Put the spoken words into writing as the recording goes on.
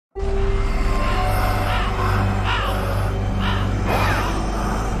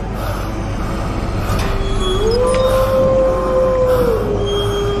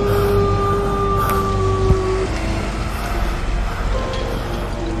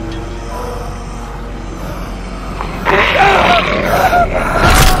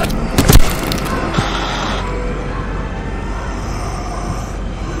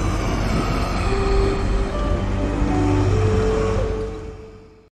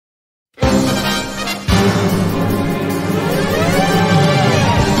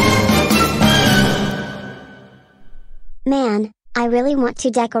really want to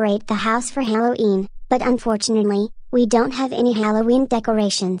decorate the house for Halloween, but unfortunately, we don't have any Halloween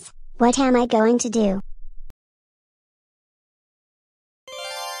decorations. What am I going to do?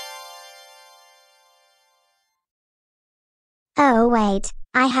 Oh wait,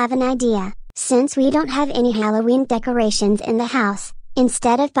 I have an idea. Since we don't have any Halloween decorations in the house,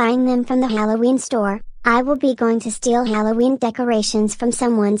 instead of buying them from the Halloween store, I will be going to steal Halloween decorations from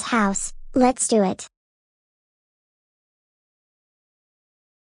someone's house. Let's do it.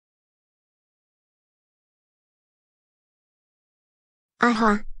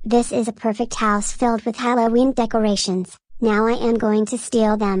 Aha, this is a perfect house filled with Halloween decorations. Now I am going to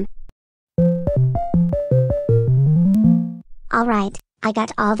steal them. Alright, I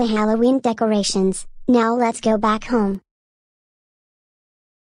got all the Halloween decorations. Now let's go back home.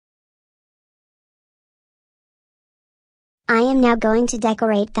 I am now going to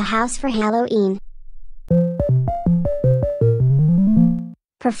decorate the house for Halloween.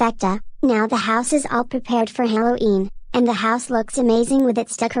 Perfecta, now the house is all prepared for Halloween, and the house looks amazing with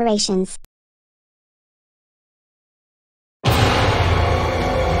its decorations.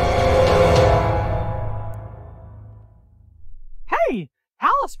 Hey,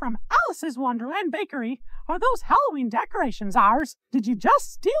 Alice from Alice's Wonderland Bakery. Are those Halloween decorations ours? Did you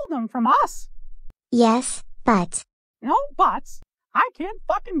just steal them from us? Yes, but... No buts. I can't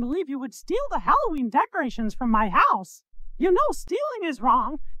fucking believe you would steal the Halloween decorations from my house. You know stealing is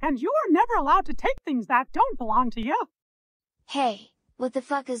wrong, and you are never allowed to take things that don't belong to you. Hey, what the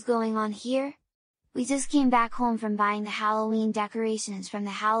fuck is going on here? We just came back home from buying the Halloween decorations from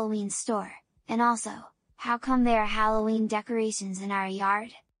the Halloween store, and also, how come there are Halloween decorations in our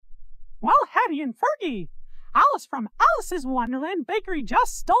yard? Well, Hetty and Fergie, Alice from Alice's Wonderland Bakery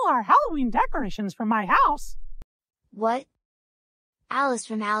just stole our Halloween decorations from my house. What? Alice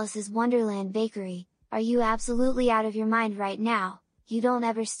from Alice's Wonderland Bakery, are you absolutely out of your mind right now? You don't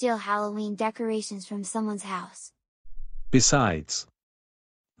ever steal Halloween decorations from someone's house. Besides,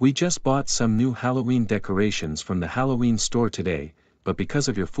 we just bought some new Halloween decorations from the Halloween store today, but because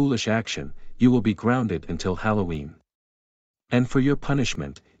of your foolish action, you will be grounded until Halloween. And for your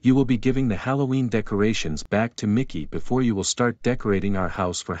punishment, you will be giving the Halloween decorations back to Mickey before you will start decorating our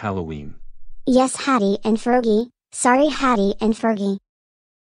house for Halloween. Yes, Hattie and Fergie. Sorry, Hattie and Fergie.